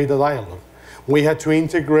generate a dialogue. We had to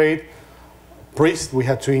integrate priests, we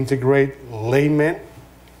had to integrate laymen,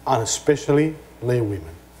 and especially lay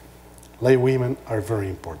women. Lay women are very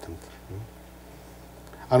important.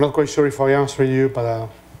 I'm not quite sure if I answered you, but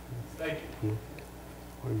Thank you.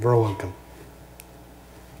 you're very welcome.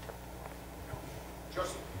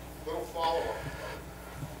 Just a little follow-up.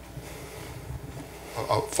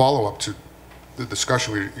 A follow-up to the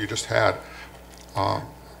discussion you just had.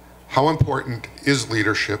 How important is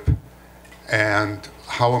leadership, and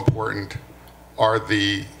how important are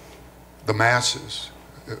the masses?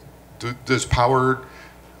 Does power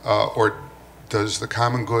or does the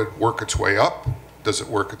common good work its way up? Does it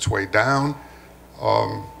work its way down?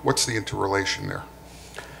 What's the interrelation there?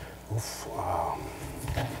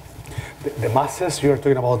 The masses, you're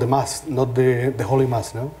talking about the mass, not the Holy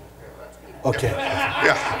Mass, no? Okay.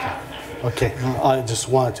 Yeah. Okay, I just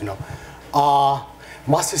wanted to know.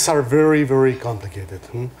 Masses are very, very complicated.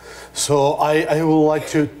 So I would like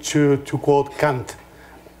to quote Kant.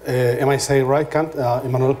 Am I saying right, Kant?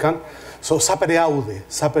 Immanuel Kant. So sapere aude.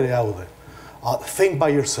 Think by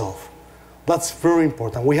yourself. That's very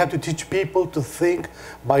important. We have to teach people to think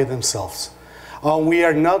by themselves. We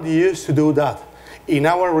are not used to do that. In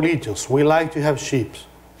our religions, we like to have sheep.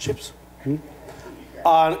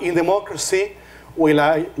 And in democracy, we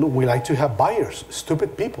like to have buyers,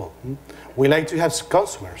 stupid people. We like to have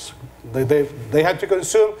consumers. They have to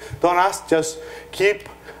consume. Don't ask, just keep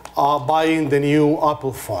buying the new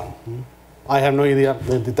Apple phone. I have no idea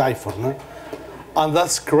the iPhone. No? And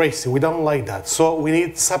that's crazy. We don't like that. So we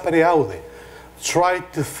need sapere aude. Try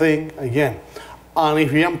to think again. And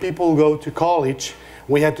if young people go to college,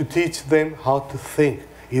 we have to teach them how to think.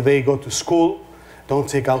 If they go to school, don't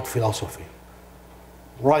take out philosophy.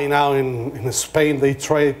 Right now in Spain, they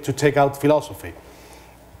try to take out philosophy.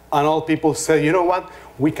 And all people say, you know what,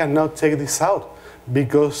 we cannot take this out.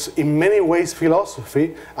 Because in many ways,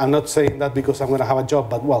 philosophy, I'm not saying that because I'm going to have a job,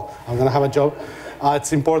 but well, I'm going to have a job.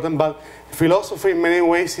 It's important, but philosophy in many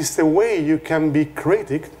ways is the way you can be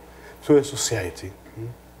critic to a society.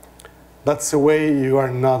 That's the way you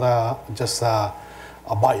are not just a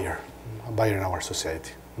buyer in our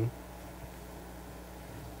society.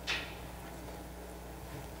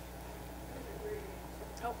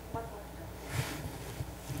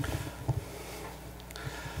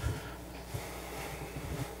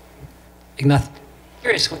 Ignacio,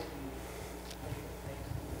 curious. It's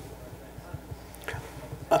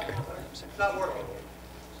not working.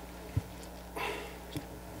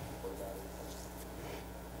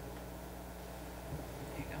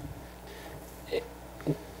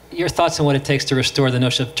 Your thoughts on what it takes to restore the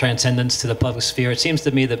notion of transcendence to the public sphere. It seems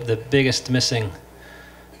to me that the biggest missing,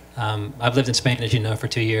 I've lived in Spain, as you know, for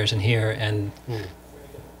 2 years, and here, and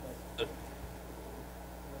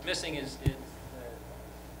missing is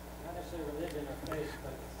not necessarily religion or faith,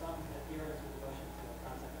 but some adherence or devotion to a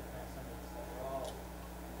concept of transcendence that we're all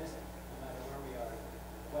missing, no matter where we are in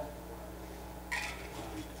the Western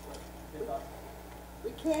world.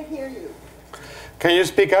 We can't hear you. Can you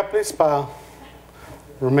speak up, please?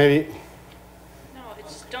 Or maybe. No,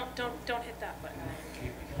 it's don't hit that button.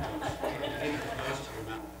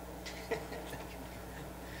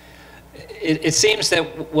 It seems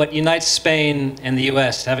that what unites Spain and the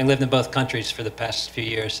U.S., having lived in both countries for the past few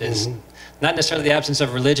years, is not necessarily the absence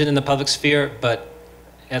of religion in the public sphere, but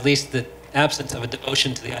at least the absence of a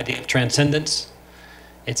devotion to the idea of transcendence.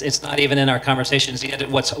 It's not even in our conversations yet.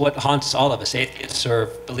 What haunts all of us, atheists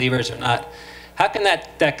or believers or not. How can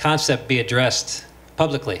that concept be addressed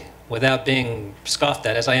publicly without being scoffed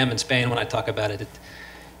at, as I am in Spain when I talk about it?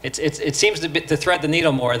 It seems to thread the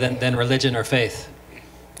needle more than religion or faith.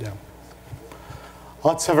 Yeah.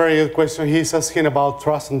 That's a very good question. He's asking about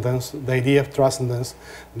transcendence, the idea of transcendence,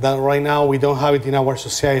 that right now we don't have it in our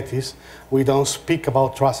societies. We don't speak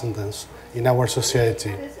about transcendence in our society.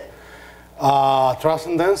 What is it?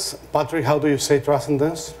 Transcendence, Patrick, how do you say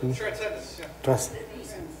transcendence? Transcendence, yeah.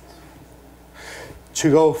 To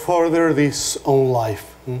go further this own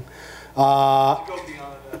life.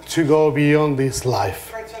 To go beyond this life.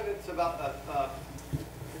 Transcendence about,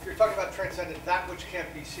 if you're talking about transcendent, that which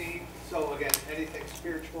can't be seen. So again, anything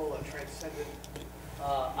spiritual, a transcendent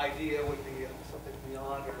idea would be something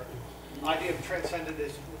beyond or idea of transcendent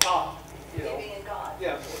is God. You know, Maybe in God.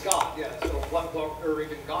 Yeah, God. Yeah. So what, or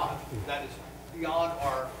even God, that is beyond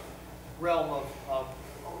our realm of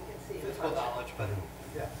physical knowledge. But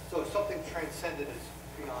yeah, so something transcendent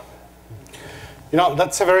is beyond that. You know,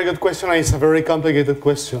 that's a very good question, and it's a very complicated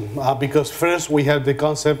question because first we have the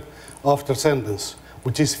concept of transcendence,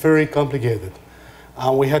 which is very complicated,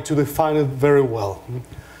 and we have to define it very well.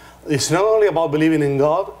 It's not only about believing in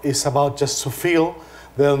God, it's about just to feel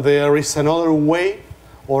that there is another way,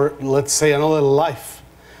 or let's say another life,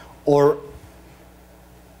 or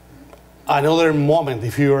another moment,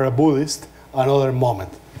 if you are a Buddhist, another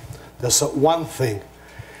moment. That's one thing.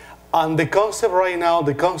 And the concept right now,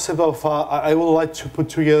 the concept of, I would like to put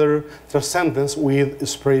together transcendence with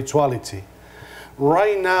spirituality.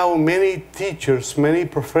 Right now, many teachers, many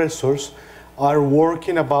professors are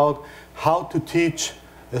working about how to teach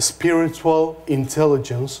a spiritual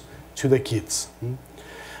intelligence to the kids.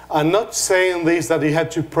 I'm not saying this that you have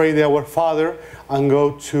to pray the Our Father and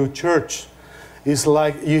go to church. It's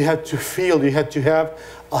like you have to feel, you have to have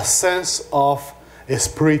a sense of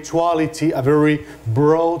spirituality, a very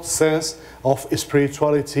broad sense of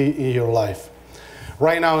spirituality in your life.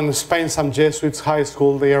 Right now in Spain, some Jesuits high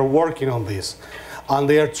school, they are working on this. And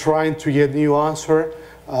they are trying to get new answers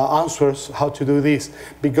how to do this.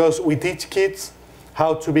 Because we teach kids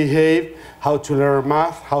how to behave, how to learn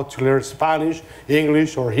math, how to learn Spanish,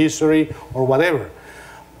 English, or history, or whatever.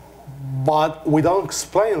 But we don't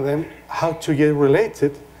explain them how to get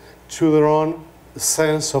related to their own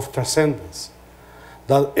sense of transcendence.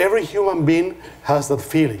 That every human being has that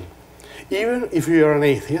feeling. Even if you are an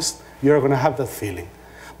atheist, you're going to have that feeling.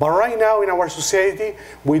 But right now in our society,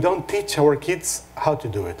 we don't teach our kids how to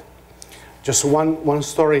do it. Just one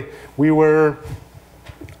story. We were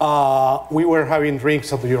having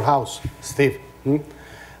drinks at your house, Steve.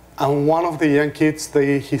 And one of the young kids,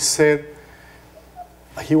 he said,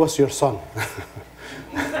 he was your son.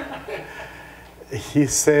 He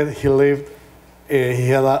said he lived, he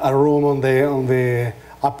had a room on the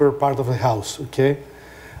upper part of the house, okay?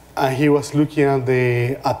 And he was looking at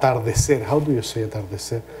the atardecer. How do you say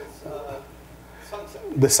atardecer? Sunset.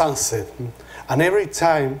 The sunset. And every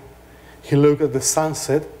time he looked at the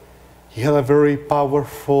sunset, he had a very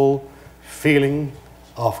powerful feeling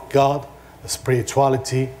of God,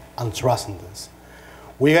 spirituality, and transcendence.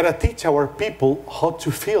 We gotta teach our people how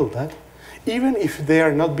to feel that, even if they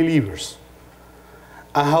are not believers,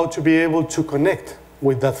 and how to be able to connect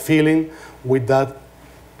with that feeling, with that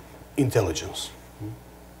intelligence.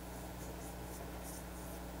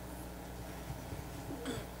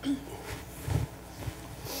 Here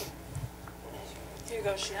you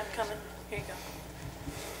go, she. I'm coming. Here you go.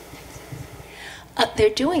 They're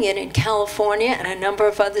doing it in California and a number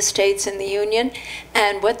of other states in the Union.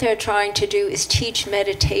 And what they're trying to do is teach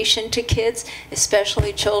meditation to kids,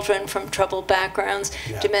 especially children from troubled backgrounds,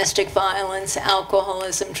 domestic violence,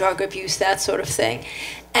 alcoholism, drug abuse, that sort of thing.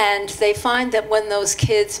 And they find that when those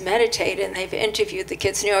kids meditate, and they've interviewed the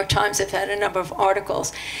kids, New York Times have had a number of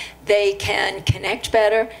articles, they can connect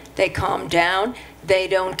better, they calm down, they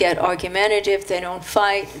don't get argumentative, they don't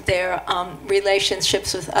fight, their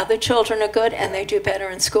relationships with other children are good, and they do better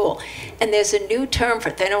in school. And there's a new term for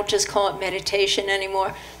it. They don't just call it meditation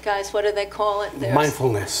anymore. Guys, what do they call it?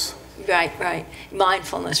 Mindfulness. Right, right.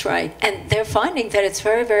 Mindfulness, right. And they're finding that it's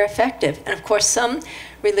very, very effective. And of course, some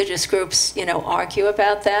religious groups, argue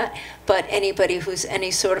about that, but anybody who's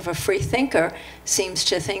any sort of a free thinker seems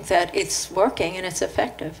to think that it's working and it's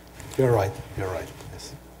effective. You're right, you're right.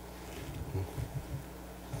 Yes.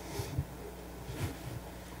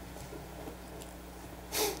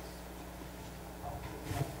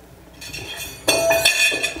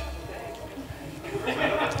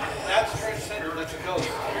 That's transcendent. That's a ghost.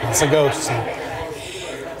 It's a ghost.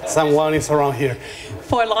 Someone is around here.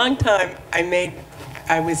 For a long time,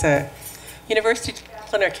 I was a university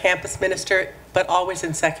chaplain or campus minister, but always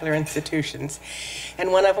in secular institutions.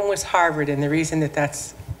 And one of them was Harvard, and the reason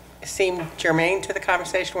that seemed germane to the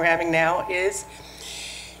conversation we're having now is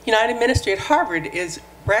United Ministry at Harvard is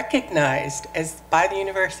recognized by the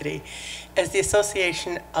university as the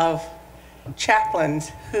association of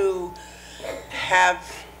chaplains who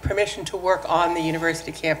have permission to work on the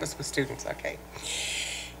university campus with students, okay?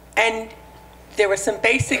 And there were some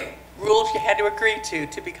basic rules you had to agree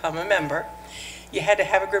to become a member. You had to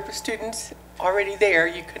have a group of students already there.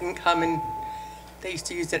 You couldn't come and, they used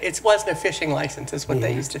to use it. It wasn't a fishing license is what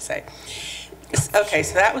they used to say. Okay,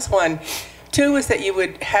 so that was one. Two was that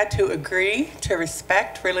you had to agree to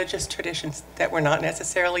respect religious traditions that were not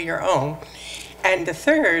necessarily your own. And the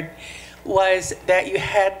third was that you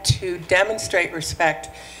had to demonstrate respect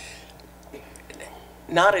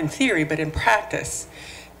not in theory, but in practice,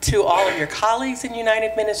 to all of your colleagues in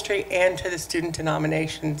United Ministry and to the student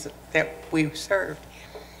denominations that we served.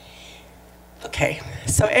 Okay,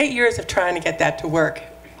 so 8 years of trying to get that to work.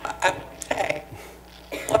 I would say,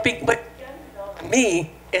 what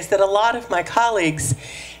me is that a lot of my colleagues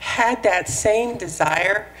had that same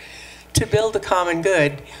desire to build a common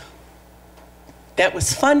good that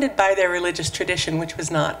was funded by their religious tradition, which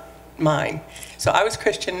was not mine. So I was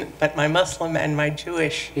Christian, but my Muslim and my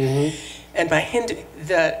Jewish and my Hindu,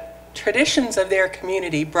 the traditions of their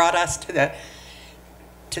community brought us to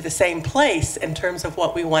the same place in terms of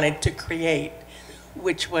what we wanted to create,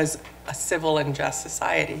 which was a civil and just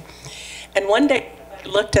society. And one day he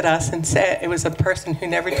looked at us and said, it was a person who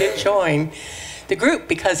never did join the group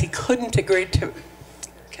because he couldn't agree to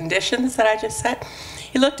conditions that I just said.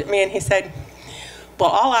 He looked at me and he said, well,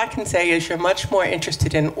 all I can say is you're much more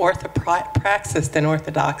interested in orthopraxis than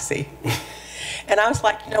orthodoxy. And I was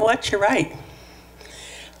like, you know what, you're right.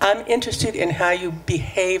 I'm interested in how you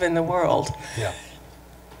behave in the world. Yeah.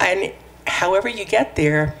 And however you get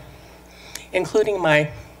there, including my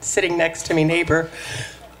sitting next to me neighbor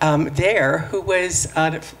there, who was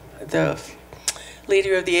the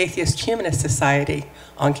leader of the Atheist Humanist Society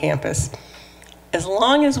on campus. As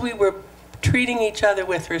long as we were treating each other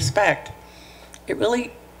with respect, we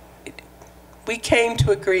came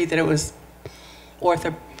to agree that it was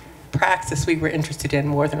orthopraxis we were interested in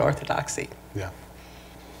more than orthodoxy. Yeah.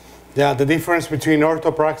 Yeah, the difference between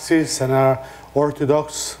orthopraxis and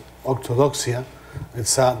orthodoxia,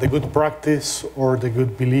 it's the good practice or the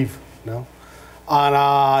good belief, you know?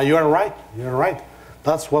 And you are right.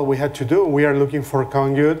 That's what we had to do. We are looking for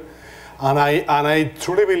common good. And I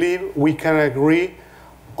truly believe we can agree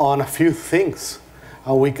on a few things.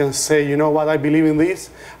 And we can say, you know what, I believe in this,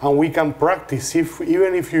 and we can practice.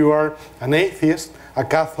 Even if you are an atheist, a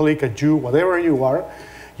Catholic, a Jew, whatever you are,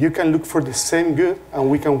 you can look for the same good, and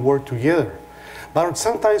we can work together. But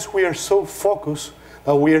sometimes we are so focused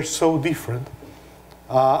that we are so different,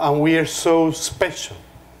 and we are so special.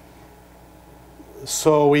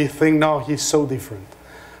 So we think, no, he's so different.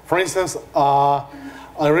 For instance, I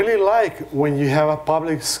really like when you have a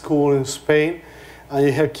public school in Spain, and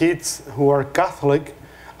you have kids who are Catholic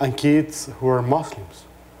and kids who are Muslims.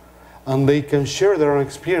 And they can share their own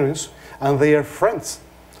experience, and they are friends.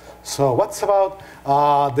 So what's about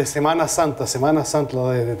the Semana Santa? Semana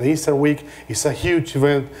Santa, the Easter week, is a huge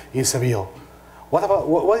event in Seville.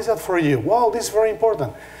 What is that for you? Well, this is very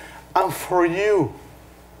important. And for you,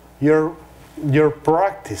 your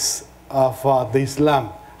practice of the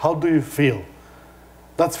Islam, how do you feel?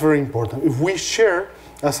 That's very important. If we share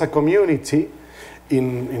as a community,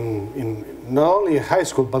 in not only in high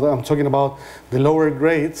school, but I'm talking about the lower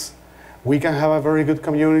grades, we can have a very good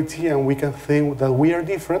community and we can think that we are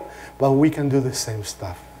different, but we can do the same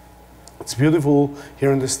stuff. It's beautiful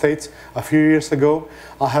here in the States. A few years ago,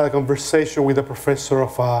 I had a conversation with a professor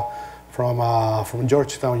from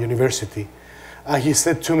Georgetown University. He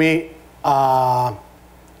said to me, my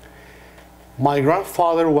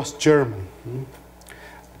grandfather was German.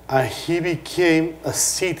 And he became a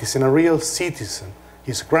citizen, a real citizen.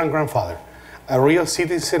 His grandfather, a real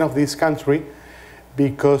citizen of this country,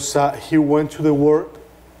 because he went to the war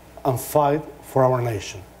and fight for our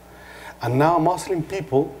nation. And now Muslim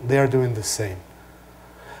people, they are doing the same.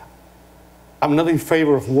 I'm not in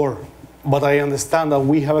favor of war, but I understand that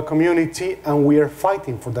we have a community and we are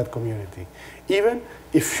fighting for that community. Even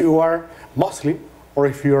if you are Muslim, or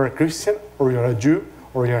if you are a Christian, or you're a Jew,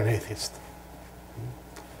 or you're an atheist.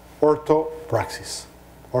 Orthopraxis,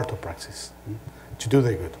 to do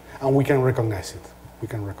the good, and we can recognize it. We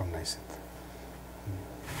can recognize it.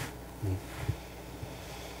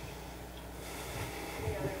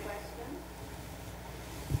 Any other questions?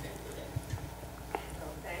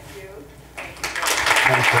 Well, thank you.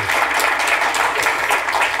 Thank you.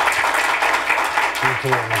 Thank you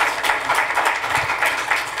very much.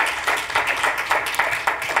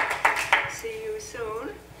 See you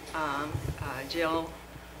soon.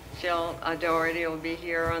 Jill Doherty will be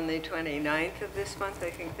here on the 29th of this month.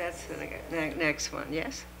 I think that's the next one,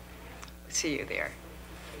 yes? See you there.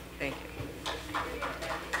 Thank you.